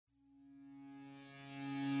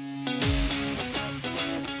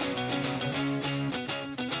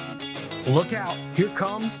Look out, here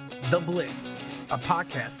comes The Blitz, a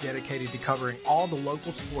podcast dedicated to covering all the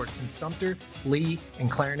local sports in Sumter, Lee, and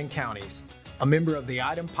Clarendon counties, a member of the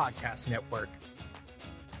Item Podcast Network.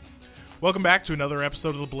 Welcome back to another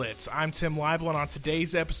episode of The Blitz. I'm Tim Leibel, and on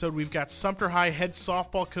today's episode, we've got Sumter High head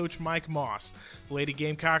softball coach Mike Moss. The Lady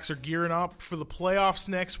Gamecocks are gearing up for the playoffs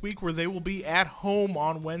next week, where they will be at home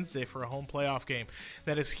on Wednesday for a home playoff game.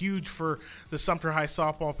 That is huge for the Sumter High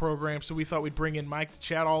softball program, so we thought we'd bring in Mike to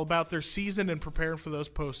chat all about their season and preparing for those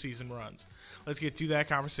postseason runs. Let's get to that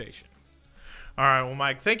conversation. All right, well,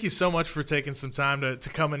 Mike, thank you so much for taking some time to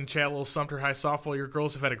come and chat a little Sumter High softball. Your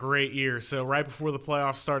girls have had a great year, so right before the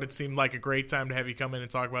playoffs started, it seemed like a great time to have you come in and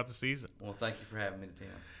talk about the season. Well, thank you for having me, Tim.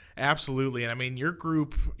 Absolutely, and I mean, your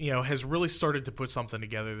group, has really started to put something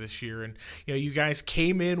together this year, and you guys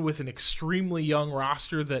came in with an extremely young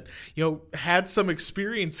roster that had some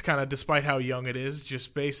experience, kind of despite how young it is,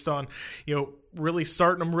 just based on really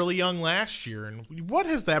starting them really young last year. And what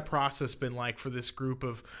has that process been like for this group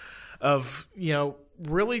of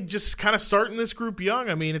really just kind of starting this group young?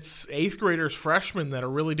 I mean, it's 8th graders, freshmen that are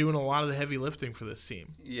really doing a lot of the heavy lifting for this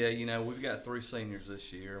team. Yeah, we've got 3 seniors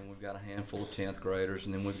this year, and we've got a handful of 10th graders,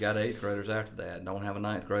 and then we've got 8th graders after that. Don't have a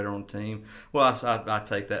 9th grader on the team. Well, I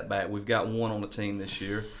take that back. We've got one on the team this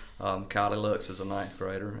year. Kylie Lux is a 9th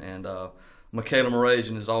grader, and Michaela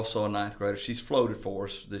Morazian is also a 9th grader. She's floated for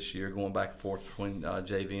us this year, going back and forth between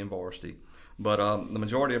JV and varsity. But the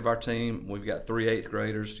majority of our team, we've got 3 8th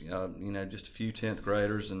graders, just a few 10th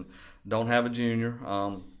graders, and don't have a junior.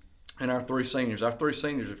 And our 3 seniors. Our 3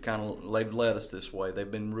 seniors have kind of led us this way.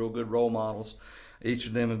 They've been real good role models. Each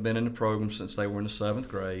of them have been in the program since they were in the 7th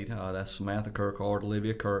grade. That's Samantha Kirkard,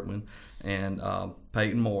 Olivia Kirkman, and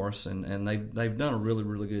Peyton Morris, and they've done a really,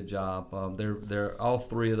 really good job. They're all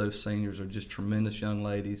 3 of those seniors are just tremendous young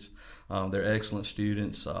ladies. They're excellent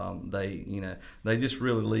students. They just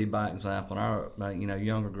really lead by example, and our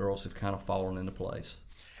younger girls have kind of fallen into place.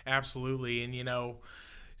 Absolutely, and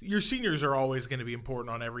your seniors are always going to be important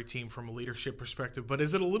on every team from a leadership perspective, but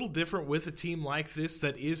is it a little different with a team like this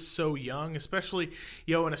that is so young, especially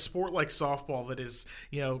in a sport like softball that is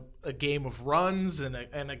a game of runs and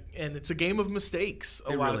it's a game of mistakes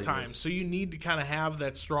a lot of times. So you need to kind of have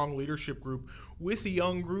that strong leadership group with a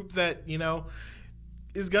young group that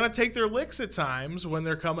is going to take their licks at times when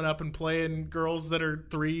they're coming up and playing girls that are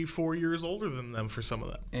 3-4 years older than them for some of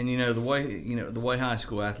them. And the way high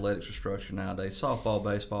school athletics are structured nowadays, softball,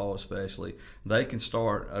 baseball especially, they can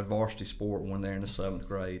start a varsity sport when they're in the 7th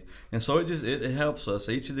grade. And so it helps us.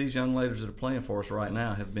 Each of these young ladies that are playing for us right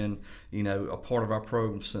now have been a part of our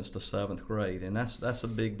program since the 7th grade, and that's a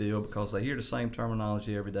big deal because they hear the same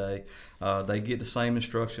terminology every day. They get the same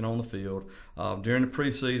instruction on the field. During the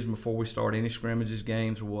preseason, before we start any scrimmages, games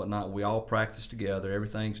or whatnot, we all practice together.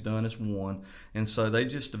 Everything's done as one, and so they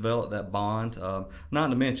just develop that bond. Not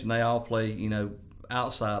to mention they all play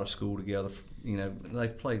outside of school together.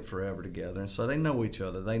 They've played forever together, and so they know each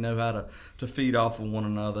other. They know how to feed off of one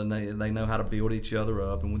another, and they know how to build each other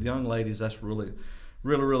up. And with young ladies, that's really,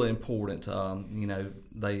 really, really important.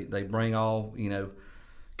 They bring all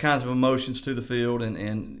kinds of emotions to the field,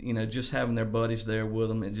 and just having their buddies there with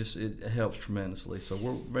them, it helps tremendously. So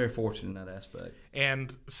we're very fortunate in that aspect.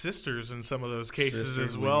 And sisters in some of those cases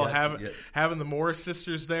as well, having the Morris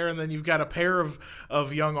sisters there, and then you've got a pair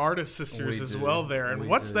of young artist sisters as well there. And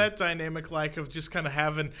what's that dynamic like of just kind of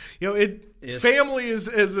having family is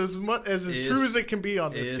as much as true as it can be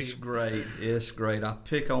on this team. It's great. I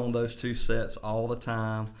pick on those 2 sets all the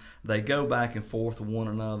time. They go back and forth with one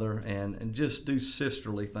another and just do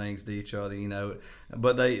sisterly things to each other,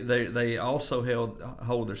 But they also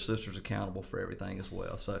hold their sisters accountable for everything as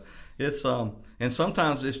well. So it's and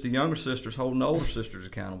sometimes it's the younger sisters holding the older sisters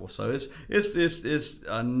accountable. So it's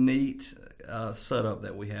a neat setup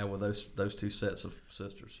that we have with those 2 sets of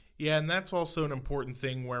sisters. Yeah, and that's also an important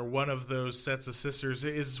thing where one of those sets of sisters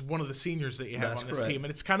is one of the seniors that you have on this team,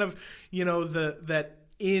 and it's kind of that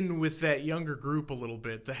in with that younger group a little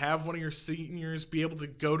bit, to have one of your seniors be able to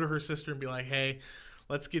go to her sister and be like, hey,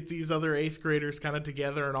 let's get these other 8th graders kind of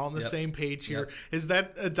together and on the same page here. Is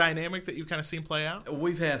that a dynamic that you've kind of seen play out?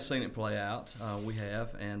 We've seen it play out. We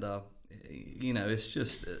have, and it's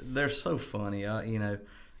just they're so funny.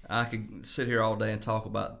 I could sit here all day and talk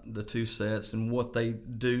about the 2 sets and what they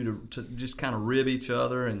do to just kind of rib each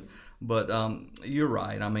other. But you're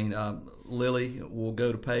right. I mean, Lily will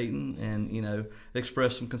go to Peyton and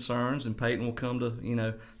express some concerns, and Peyton will come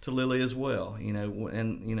to Lily as well.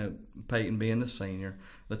 And Peyton being the senior,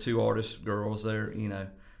 the 2 artist girls there,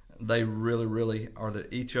 they really, really are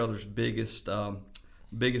each other's biggest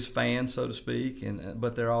fans, so to speak.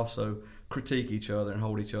 But they're also critique each other and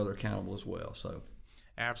hold each other accountable as well. So.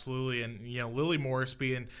 Absolutely, and Lily Morris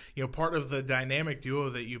being part of the dynamic duo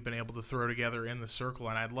that you've been able to throw together in the circle,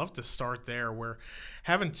 and I'd love to start there. Where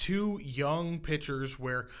having two young pitchers,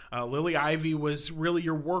 where Lily Ivy was really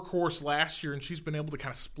your workhorse last year, and she's been able to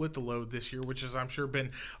kind of split the load this year, which has I'm sure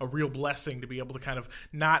been a real blessing to be able to kind of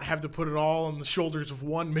not have to put it all on the shoulders of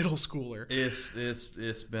one middle schooler.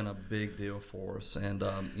 It's been a big deal for us, and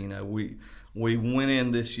we went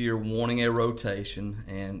in this year wanting a rotation,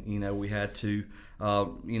 and we had to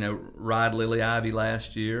ride Lily Ivy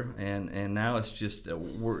last year, and now it's just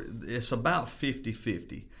it's about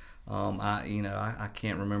 50-50. I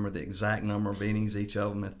can't remember the exact number of innings each of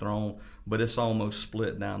them have thrown, but it's almost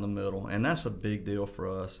split down the middle, and that's a big deal for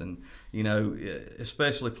us. And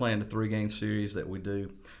especially playing the 3-game series that we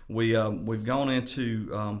do, we've gone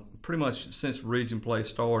into pretty much since region play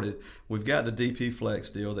started. We've got the DP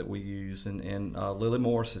Flex deal that we use, and Lily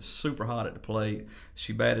Morris is super hot at the plate.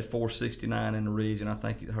 She batted .469 in the region. I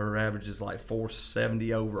think her average is like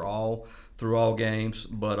 .470 overall through all games.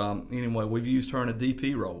 But anyway, we've used her in a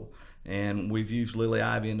DP role, and we've used Lily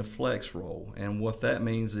Ivy in the flex role. And what that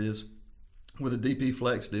means is, with a DP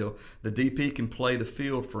Flex deal, the DP can play the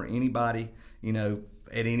field for anybody,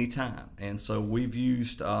 at any time. And so we've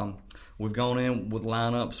used, we've gone in with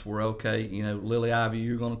lineups where, okay, Lily Ivy,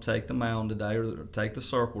 you're going to take the mound today or take the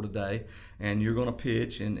circle today, and you're going to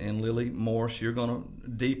pitch, and Lily Morris, you're going to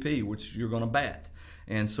DP, which you're going to bat.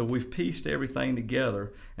 And so we've pieced everything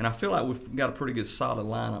together, and I feel like we've got a pretty good solid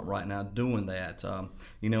lineup right now doing that. And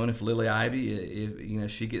if Lily Ivy,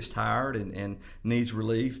 if she gets tired and needs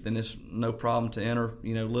relief, then it's no problem to enter,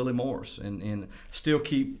 Lily Morris and still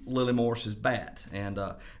keep Lily Morris's bat. And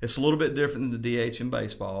it's a little bit different than the DH in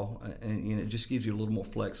baseball, and it just gives you a little more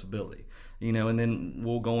flexibility. And then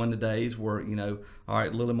we'll go into days where, all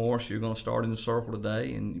right, Lily Morris, you're going to start in the circle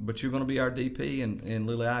today, but you're going to be our DP, and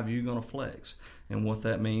Lily Ivy, you're going to flex. And what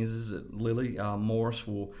that means is that Lily Morris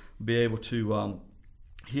will be able to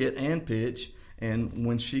hit and pitch, and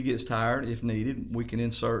when she gets tired, if needed, we can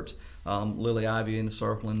insert Lily Ivy in the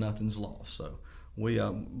circle and nothing's lost. So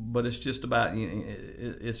but it's just about,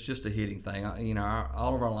 it's just a hitting thing.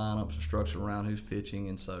 All of our lineups are structured around who's pitching,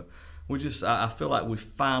 and so I feel like we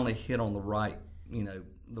finally hit on the right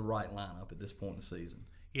lineup at this point in the season.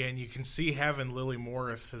 Yeah, and you can see having Lily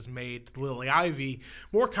Morris has made Lily Ivy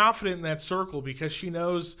more confident in that circle, because she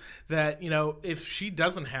knows that, if she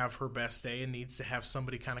doesn't have her best day and needs to have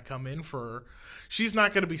somebody kind of come in for her, she's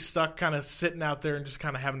not going to be stuck kind of sitting out there and just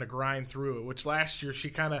kind of having to grind through it, which last year she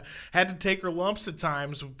kind of had to take her lumps at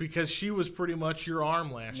times because she was pretty much your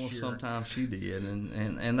arm last year. Well, sometimes she did,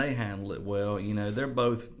 and they handled it well. They're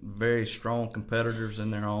both very strong competitors in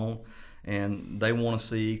their own, and they want to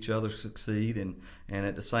see each other succeed, and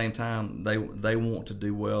at the same time they want to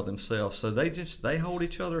do well themselves. So they hold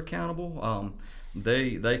each other accountable.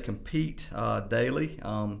 They compete daily.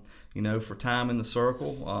 For time in the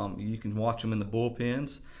circle. You can watch them in the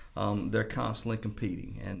bullpens. They're constantly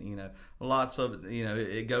competing, and lots of it.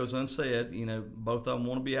 It goes unsaid. Both of them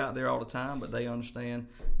want to be out there all the time, but they understand.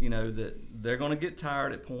 That they're going to get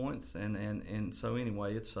tired at points, and so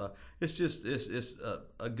anyway, it's a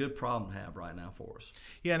good problem to have right now for us.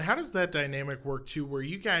 Yeah, and how does that dynamic work too, where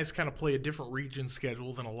you guys kind of play a different region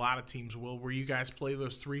schedule than a lot of teams will, where you guys play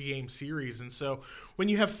those 3-game series, and so when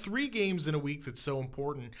you have 3 games in a week that's so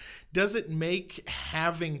important, does it make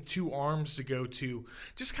having 2 arms to go to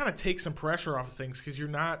just kind of take some pressure off of things, because you're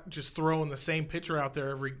not just throwing the same pitcher out there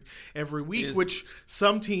every week, which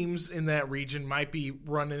some teams in that region might be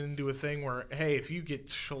running into a thing where, hey, if you get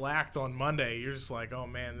shellacked on Monday, you're just like, oh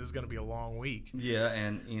man, this is going to be a long week. Yeah,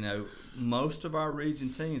 and most of our region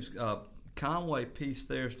teams, Conway pieced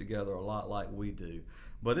theirs together a lot like we do,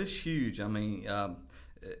 but it's huge. I mean,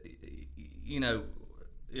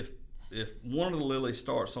 if one of the Lilies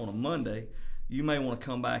starts on a Monday, you may want to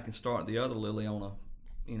come back and start the other Lily on a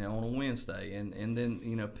Wednesday, and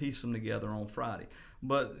then piece them together on Friday.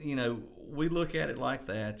 But we look at it like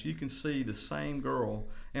that. You can see the same girl,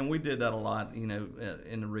 and we did that a lot. In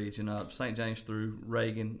the region up St. James through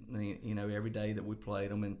Reagan. Every day that we played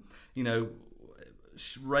them, and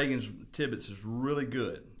Reagan's Tibbetts is really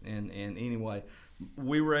good, and anyway,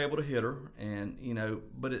 we were able to hit her, and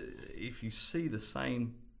but if you see the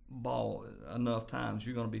same ball enough times,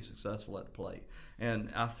 you're going to be successful at the plate. And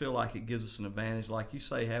I feel like it gives us an advantage, like you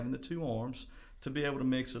say, having the 2 arms to be able to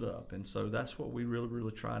mix it up. And so that's what we really,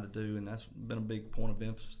 really try to do, and that's been a big point of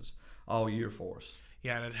emphasis all year for us.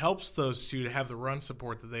 Yeah, and it helps those two to have the run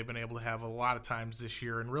support that they've been able to have a lot of times this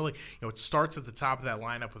year. And really, it starts at the top of that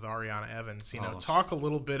lineup with Ariana Evans. Talk a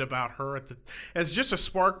little bit about her as just a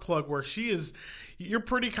spark plug where you're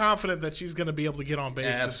pretty confident that she's going to be able to get on base.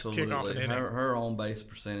 Absolutely. Kick off an inning. Her on base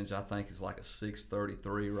percentage, I think, is like a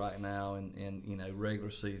 .633 right now in regular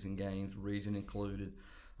season games, region included.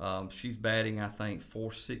 She's batting, I think,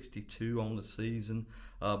 .462 on the season,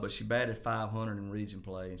 but she batted .500 in region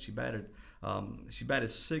play, and she batted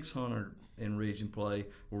 .600 in region play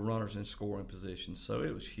with runners in scoring positions. So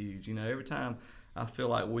it was huge. Every time I feel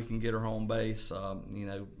like we can get her home base,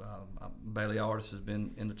 Bailey Artis has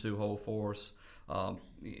been in the two-hole for us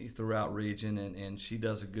throughout region, and she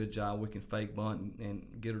does a good job. We can fake bunt and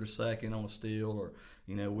get her to second on a steal, or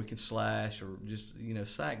we can slash or just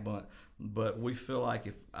sack bunt. But we feel like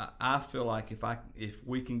if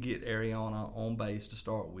we can get Ariana on base to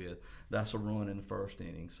start with, that's a run in the first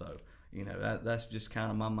inning. So that's just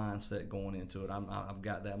kind of my mindset going into it. I've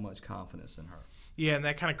got that much confidence in her. Yeah, and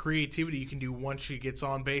that kind of creativity you can do once she gets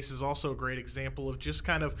on base is also a great example of just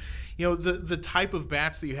kind of, the type of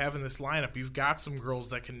bats that you have in this lineup. You've got some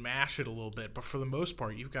girls that can mash it a little bit, but for the most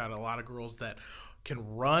part, you've got a lot of girls that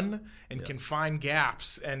can run and can find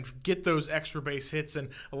gaps and get those extra base hits, and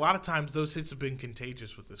a lot of times those hits have been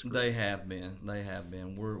contagious with this group. They have been.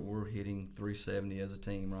 We're hitting .370 as a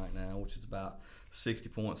team right now, which is about 60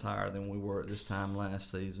 points higher than we were at this time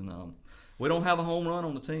last season. We don't have a home run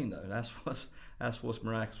on the team, though. That's what's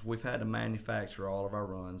miraculous. We've had to manufacture all of our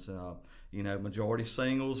runs. Majority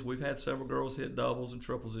singles. We've had several girls hit doubles and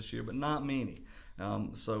triples this year, but not many.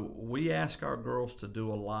 So we ask our girls to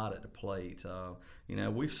do a lot at the plate.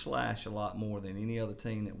 We slash a lot more than any other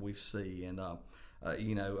team that we see, and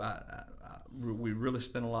we really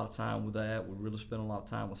spend a lot of time with that. We really spend a lot of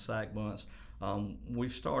time with sack bunts.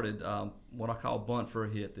 We've started what I call bunt for a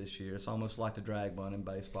hit this year. It's almost like the drag bunt in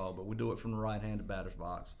baseball, but we do it from the right-handed batter's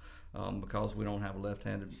box because we don't have a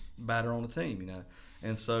left-handed batter on the team,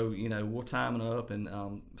 And so, we'll time it up, and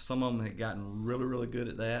some of them have gotten really, really good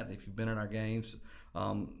at that. If you've been in our games,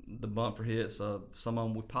 the bunt for hits, some of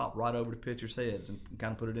them we pop right over the pitcher's heads and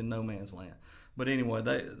kind of put it in no man's land. But anyway,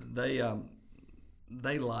 they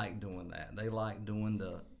like doing that. They like doing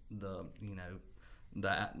the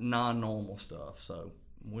non-normal stuff. So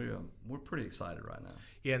we're pretty excited right now.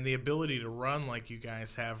 Yeah, and the ability to run like you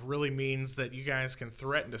guys have really means that you guys can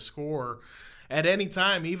threaten to score at any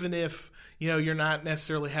time, even if you're not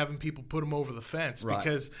necessarily having people put them over the fence. Right.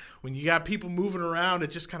 Because when you got people moving around,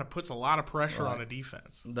 it just kind of puts a lot of pressure right. on a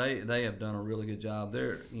defense. They have done a really good job.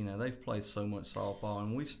 They've played so much softball,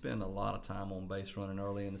 and we spend a lot of time on base running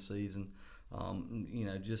early in the season. I'll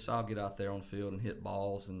get out there on the field and hit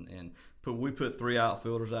balls, and we put 3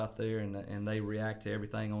 outfielders out there, and they react to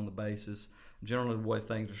everything on the bases. Generally, the way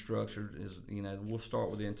things are structured is, we'll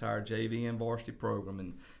start with the entire JV and varsity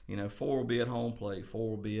program, and 4 will be at home plate, 4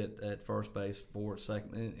 will be at first base, 4 at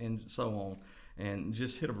second, and so on, and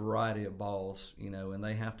just hit a variety of balls, and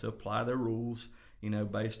they have to apply their rules,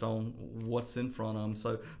 based on what's in front of them.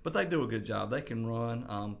 So, but they do a good job. They can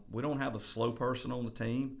run. We don't have a slow person on the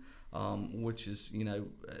team. Which is,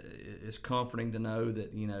 it's comforting to know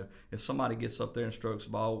that, if somebody gets up there and strokes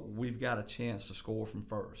the ball, we've got a chance to score from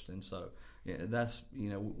first. And so that's,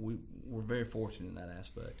 we're very fortunate in that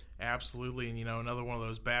aspect. Absolutely. And, another one of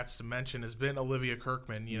those bats to mention has been Olivia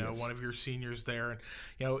Kirkman, yes. One of your seniors there.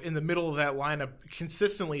 And, in the middle of that lineup,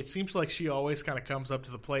 consistently, it seems like she always kind of comes up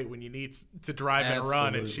to the plate when you need to drive and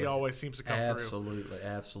run, and she always seems to come through.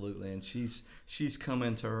 Absolutely. And she's come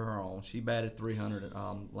into her own. She batted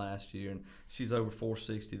 .300 last year, and she's over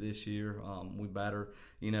 .460 this year. We bat her,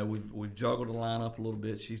 we've juggled the lineup a little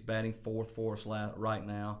bit. She's batting 4th for us right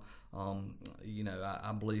now.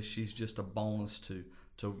 I believe she's just a bonus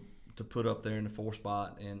to put up there in the 4th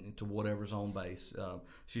spot and to whatever's on base.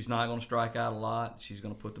 She's not going to strike out a lot. She's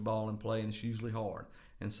going to put the ball in play, and it's usually hard.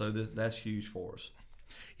 And so that's huge for us.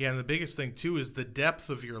 Yeah, and the biggest thing, too, is the depth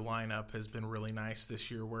of your lineup has been really nice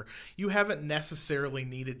this year, where you haven't necessarily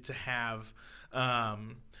needed to have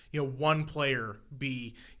one player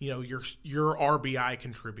be, your RBI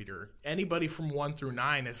contributor. Anybody from 1 through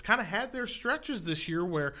 9 has kind of had their stretches this year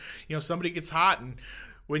where, somebody gets hot, and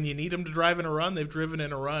when you need them to drive in a run, they've driven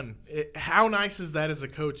in a run. How nice is that as a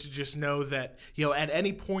coach to just know that, at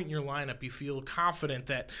any point in your lineup, you feel confident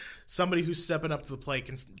that somebody who's stepping up to the plate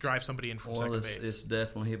can drive somebody in from second base? It's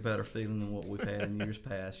definitely a better feeling than what we've had in years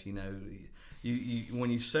past. You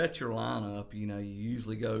when you set your lineup, you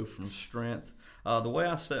usually go from strength. The way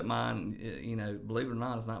I set mine, believe it or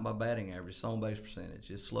not, is not by batting average. It's on base percentage.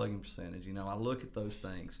 It's slugging percentage. I look at those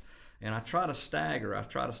things. And I try to stagger. I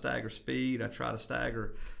try to stagger speed. I try to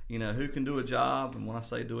stagger, who can do a job. And when I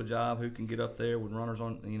say do a job, who can get up there with runners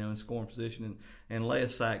on, in scoring position and lay a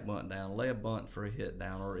sack bunt down, lay a bunt for a hit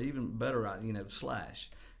down, or even better, slash.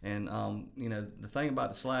 And, the thing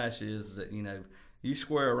about the slash is that, you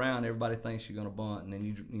square around, everybody thinks you're going to bunt, and then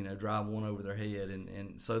you drive one over their head.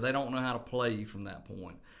 And so they don't know how to play you from that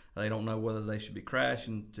point. They don't know whether they should be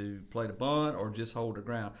crashing to play the bunt or just hold their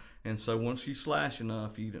ground. And so once you slash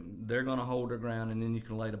enough, they're going to hold their ground, and then you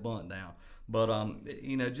can lay the bunt down. But,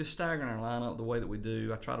 just staggering our lineup the way that we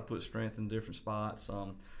do, I try to put strength in different spots.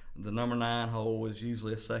 The number 9 hole is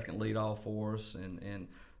usually a second leadoff for us, and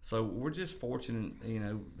so we're just fortunate,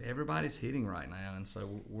 everybody's hitting right now, and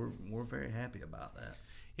so we're very happy about that.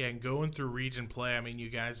 Yeah, and going through region play, I mean, you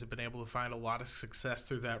guys have been able to find a lot of success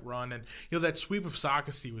through that run. And, that sweep of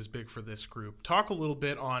Socastee was big for this group. Talk a little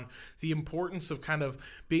bit on the importance of kind of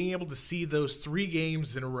being able to see those 3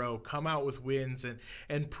 games in a row come out with wins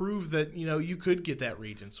and prove that, you could get that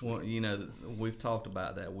region sweep. Well, we've talked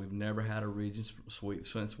about that. We've never had a region sweep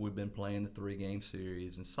since we've been playing the 3-game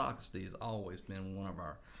series. And Socastee has always been one of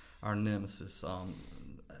our nemesis.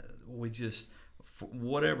 We just... For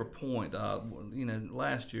whatever point,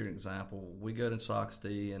 last year, example, we go to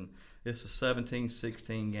Socastee and it's a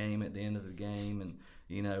 17-16 game at the end of the game,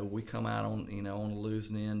 and we come out on on the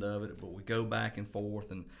losing end of it, but we go back and forth,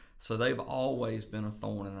 and so they've always been a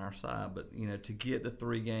thorn in our side. But to get the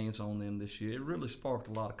 3 games on them this year, it really sparked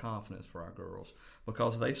a lot of confidence for our girls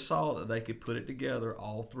because they saw that they could put it together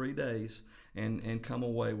all 3 days and come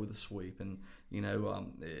away with a sweep. And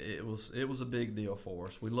it was a big deal for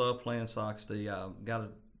us. We love playing Socastee. Got a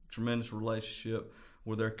tremendous relationship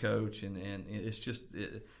with their coach, and it's just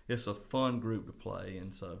it's a fun group to play,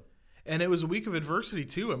 and so. And it was a week of adversity,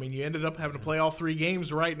 too. I mean, you ended up having to play all 3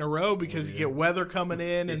 games right in a row because you get weather coming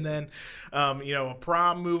in and then, a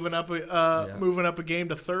prom moving up a game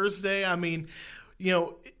to Thursday. I mean,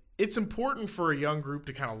 it's important for a young group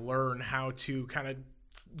to kind of learn how to kind of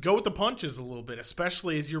go with the punches a little bit,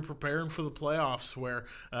 especially as you're preparing for the playoffs where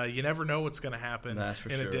you never know what's going to happen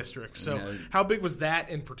in a district. So how big was that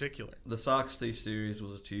in particular? The Socastee series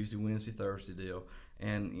was a Tuesday, Wednesday, Thursday deal.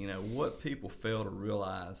 And, what people fail to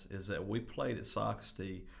realize is that we played at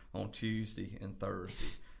Socastee on Tuesday and Thursday.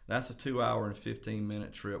 That's a 2-hour and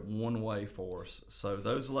 15-minute trip one way for us. So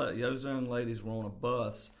those young ladies were on a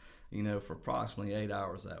bus, for approximately 8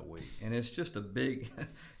 hours that week. And it's just a big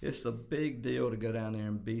deal to go down there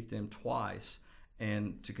and beat them twice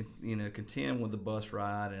and to, contend with the bus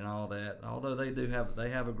ride and all that. Although they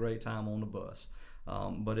have a great time on the bus.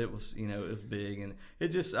 But it was big, and it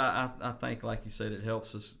just I think, like you said, it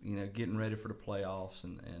helps us getting ready for the playoffs,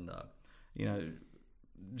 and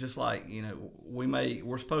just like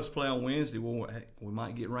we're supposed to play on Wednesday. Well, we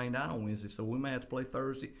might get rained out on Wednesday, so we may have to play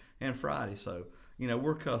Thursday and Friday. So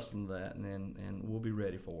we're accustomed to that, and we'll be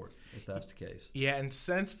ready for it if that's the case. Yeah, and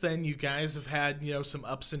since then you guys have had some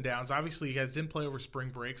ups and downs. Obviously, you guys didn't play over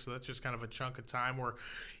spring break, so that's just kind of a chunk of time where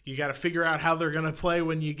you got to figure out how they're going to play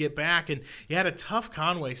when you get back. And you had a tough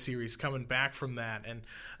Conway series coming back from that,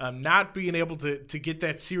 and not being able to get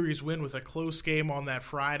that series win with a close game on that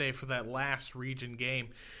Friday for that last region game.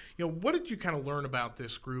 What did you kind of learn about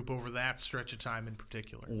this group over that stretch of time in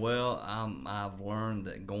particular? Well, I've learned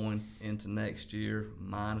that going into next year,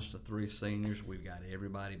 minus the 3 seniors, we've got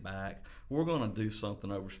everybody back. We're going to do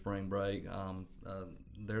something over spring break.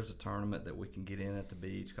 There's a tournament that we can get in at the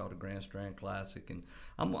beach called the Grand Strand Classic, and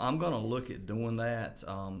I'm going to look at doing that.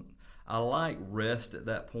 I like rest at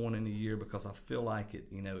that point in the year because I feel like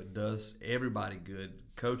it does everybody good,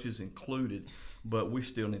 coaches included, but we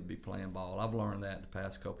still need to be playing ball. I've learned that the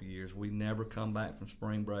past couple of years. We never come back from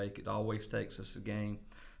spring break. It always takes us a game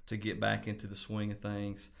to get back into the swing of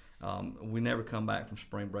things. We never come back from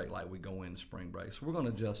spring break like we go into spring break. So we're going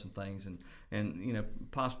to adjust some things and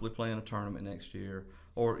possibly play in a tournament next year,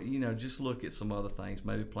 or just look at some other things,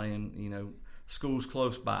 maybe playing schools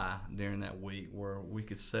close by during that week where we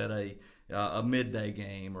could set a midday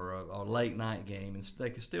game or a late night game, and they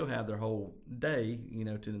could still have their whole day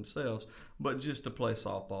to themselves, but just to play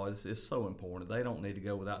softball is so important. They don't need to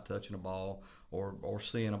go without touching a ball or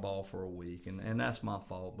seeing a ball for a week, and that's my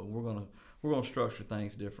fault. But we're gonna structure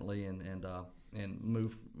things differently and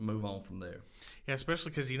move on from there. Yeah,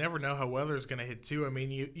 especially because you never know how weather is going to hit too. I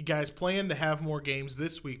mean, you guys plan to have more games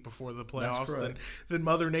this week before the playoffs than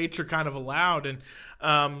Mother Nature kind of allowed. And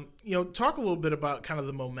talk a little bit about kind of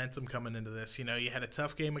the momentum coming into this. You had a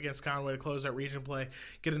tough game against Conway to close out region play,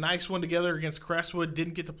 get a nice one together against Crestwood,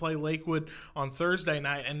 didn't get to play Lakewood on Thursday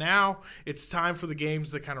night, and now it's time for the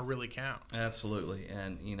games that kind of really count. Absolutely,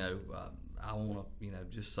 and I want to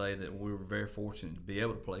just say that we were very fortunate to be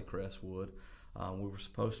able to play Crestwood. We were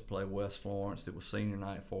supposed to play West Florence. It was senior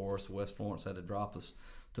night for us. West Florence had to drop us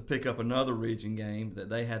to pick up another region game that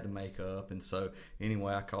they had to make up. And so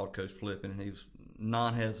anyway, I called Coach Flippin, and he was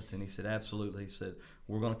non-hesitant. He said, absolutely. He said,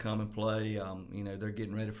 we're going to come and play. They're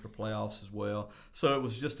getting ready for the playoffs as well. So it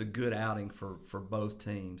was just a good outing for both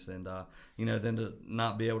teams. And, then to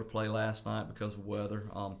not be able to play last night because of weather,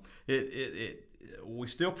 we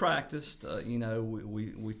still practiced.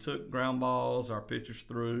 We took ground balls. Our pitchers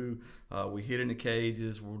threw. We hit in the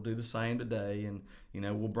cages. We'll do the same today, and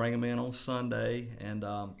we'll bring them in on Sunday and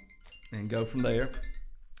go from there.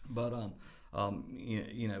 But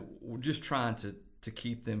we're just trying to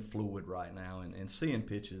keep them fluid right now and seeing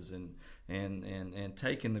pitches and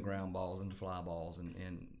taking the ground balls and the fly balls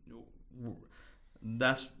and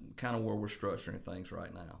that's kind of where we're structuring things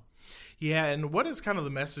right now. Yeah, and what is kind of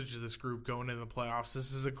the message of this group going into the playoffs?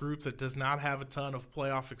 This is a group that does not have a ton of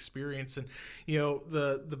playoff experience, and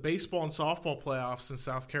the baseball and softball playoffs in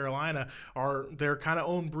South Carolina are their kind of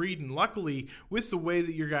own breed. And luckily, with the way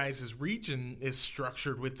that your guys' region is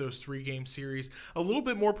structured with those 3-game series, a little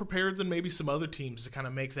bit more prepared than maybe some other teams to kind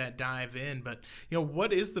of make that dive in. But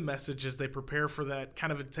what is the message as they prepare for that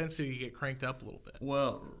kind of intensity to get cranked up a little bit?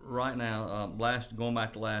 Well, right now, going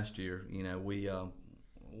back to last year, we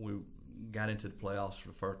got into the playoffs for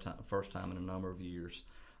the first time in a number of years.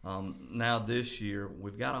 Now this year,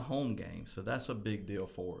 we've got a home game, so that's a big deal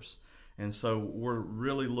for us. And so we're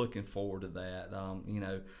really looking forward to that.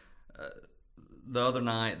 The other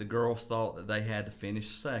night, the girls thought that they had to finish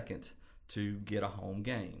second to get a home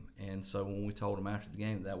game. And so when we told them after the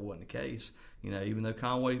game that wasn't the case, even though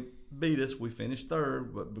Conway beat us, we finished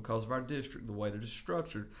third, but because of our district, the way that it's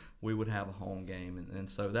structured, we would have a home game. And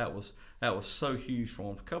so that was so huge for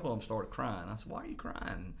them. A couple of them started crying. I said, why are you crying?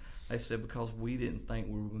 And they said, because we didn't think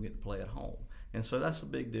we were going to get to play at home. And so that's a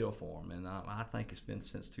big deal for them. And I think it's been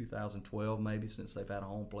since 2012, maybe, since they've had a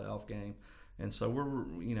home playoff game. And so we're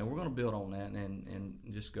going to build on that and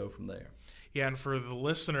just go from there. Yeah, and for the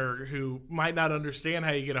listener who might not understand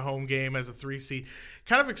how you get a home game as a 3 seed,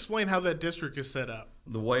 kind of explain how that district is set up.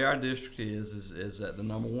 The way our district is that the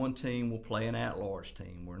number 1 team will play an at-large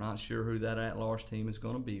team. We're not sure who that at-large team is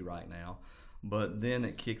going to be right now, but then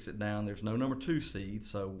it kicks it down. There's no number 2 seed,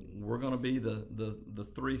 so we're going to be the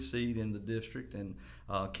 3 seed in the district, and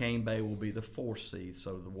Cane Bay will be the 4th seed.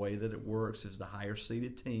 So the way that it works is the higher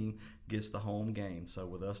seeded team gets the home game. So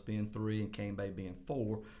with us being 3 and Cane Bay being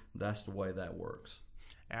 4, that's the way that works.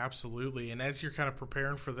 Absolutely. And as you're kind of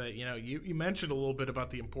preparing for that, you mentioned a little bit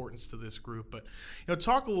about the importance to this group, but,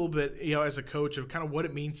 talk a little bit, as a coach of kind of what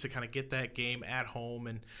it means to kind of get that game at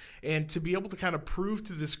home and to be able to kind of prove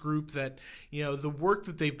to this group that, the work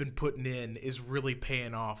that they've been putting in is really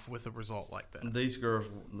paying off with a result like that. These girls,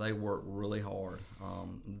 they work really hard.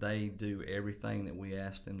 They do everything that we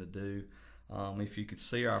ask them to do. If you could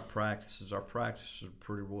see our practices are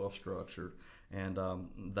pretty well structured, and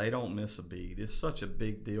they don't miss a beat. It's such a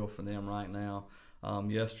big deal for them right now.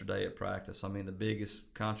 Yesterday at practice, the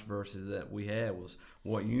biggest controversy that we had was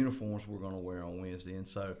what uniforms we're going to wear on Wednesday. And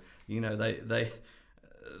so, they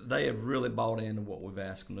have really bought into what we've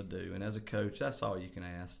asked them to do. And as a coach, that's all you can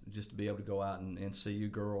ask, just to be able to go out and see you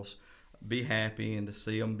girls be happy and to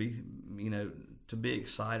see them be, to be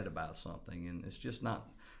excited about something. And it's just not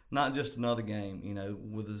just another game,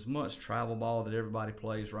 with as much travel ball that everybody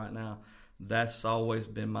plays right now. That's always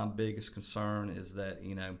been my biggest concern, is that,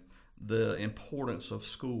 the importance of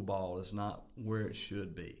school ball is not where it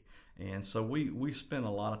should be. And so we spend a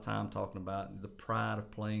lot of time talking about the pride of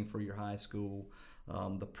playing for your high school,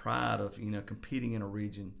 the pride of, competing in a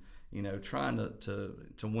region, trying to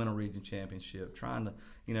win a region championship, trying to,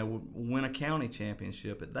 win a county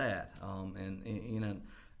championship at that.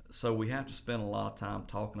 So we have to spend a lot of time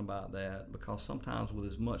talking about that, because sometimes with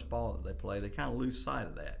as much ball that they play, they kind of lose sight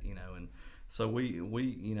of that, and so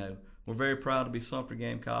we're very proud to be Sumter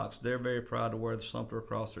Gamecocks. They're very proud to wear the Sumter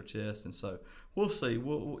across their chest, and so we'll see.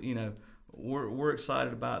 We're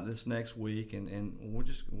excited about this next week, and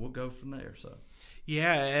we'll go from there. So.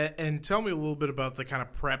 Yeah, and tell me a little bit about the kind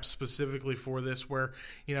of prep specifically for this, where,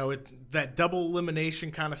 that double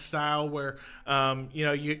elimination kind of style where,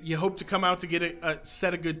 you hope to come out to get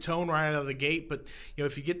set a good tone right out of the gate. But,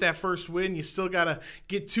 if you get that first win, you still got to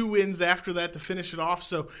get 2 wins after that to finish it off.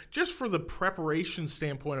 So just for the preparation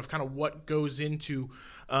standpoint of kind of what goes into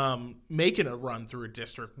making a run through a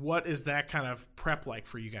district, what is that kind of prep like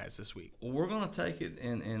for you guys this week? we're going to take it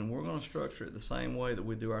and we're going to structure it the same way that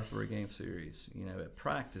we do our 3-game series. At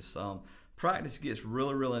practice, practice gets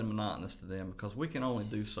really, really monotonous to them because we can only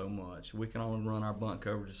do so much. We can only run our bunt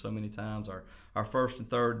coverages so many times, our first and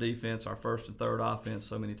third defense, our first and third offense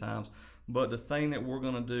so many times. But the thing that we're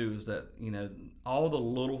going to do is that, all the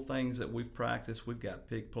little things that we've practiced, we've got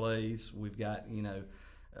pick plays, we've got,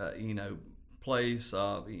 plays,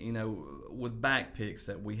 with back picks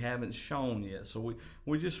that we haven't shown yet. So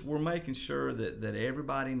we're making sure that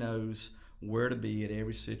everybody knows where to be at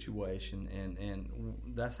every situation, and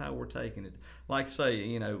that's how we're taking it. Like I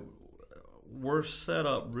say, we're set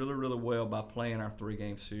up really, really well by playing our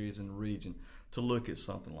 3-game series in the region to look at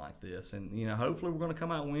something like this. And, hopefully we're going to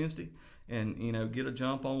come out Wednesday and, get a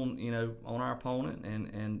jump on, on our opponent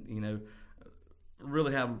and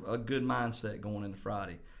really have a good mindset going into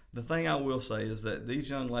Friday. The thing I will say is that these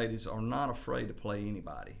young ladies are not afraid to play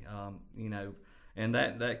anybody, and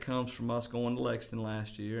that comes from us going to Lexington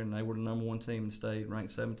last year, and they were the number 1 team in the state,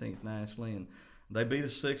 ranked 17th nationally, and they beat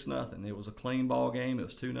us 6-0. It was a clean ball game. It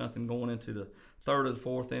was 2-0 going into the 3rd or the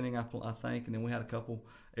 4th inning, I think, and then we had a couple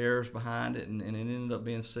errors behind it, and it ended up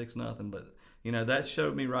being 6-0. But that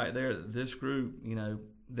showed me right there that this group,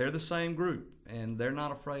 they're the same group, and they're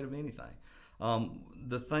not afraid of anything.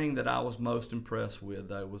 The thing that I was most impressed with,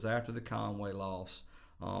 though, was after the Conway loss,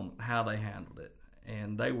 how they handled it.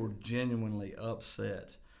 And they were genuinely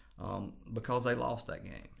upset because they lost that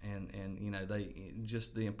game. And they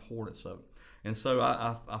just the importance of it. And so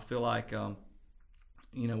I feel like,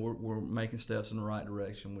 we're making steps in the right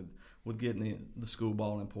direction with getting the school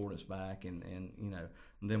ball importance back and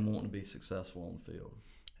them wanting to be successful on the field.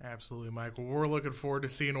 Absolutely, Michael. We're looking forward to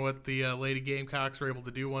seeing what the Lady Gamecocks are able to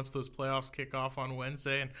do once those playoffs kick off on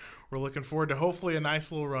Wednesday, and we're looking forward to hopefully a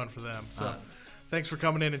nice little run for them. So thanks for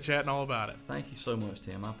coming in and chatting all about it. Thank you so much,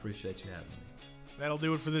 Tim. I appreciate you having me. That'll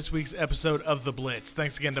do it for this week's episode of The Blitz.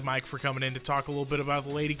 Thanks again to Mike for coming in to talk a little bit about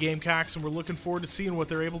the Lady Gamecocks, and we're looking forward to seeing what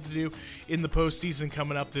they're able to do in the postseason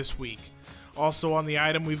coming up this week. Also on the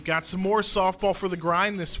item, we've got some more softball for the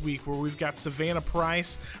grind this week, where we've got Savannah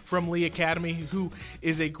Price from Lee Academy, who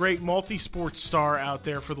is a great multi-sport star out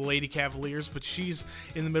there for the Lady Cavaliers, but she's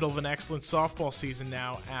in the middle of an excellent softball season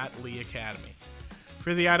now at Lee Academy.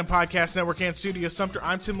 For the Item Podcast Network and Studio Sumter,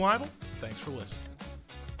 I'm Tim Leibel. Thanks for listening.